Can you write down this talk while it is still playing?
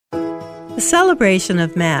The celebration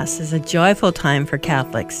of Mass is a joyful time for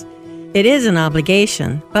Catholics. It is an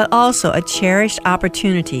obligation, but also a cherished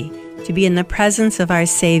opportunity to be in the presence of our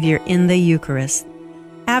Savior in the Eucharist.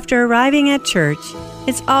 After arriving at church,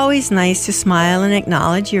 it's always nice to smile and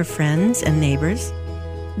acknowledge your friends and neighbors.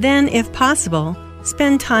 Then, if possible,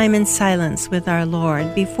 spend time in silence with our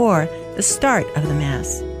Lord before the start of the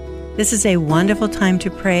Mass. This is a wonderful time to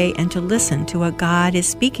pray and to listen to what God is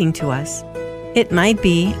speaking to us. It might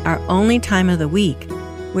be our only time of the week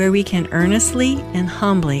where we can earnestly and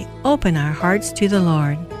humbly open our hearts to the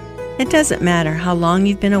Lord. It doesn't matter how long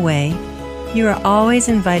you've been away, you are always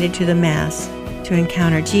invited to the Mass to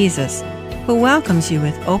encounter Jesus, who welcomes you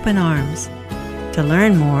with open arms. To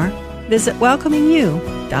learn more, visit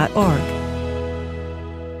welcomingyou.org.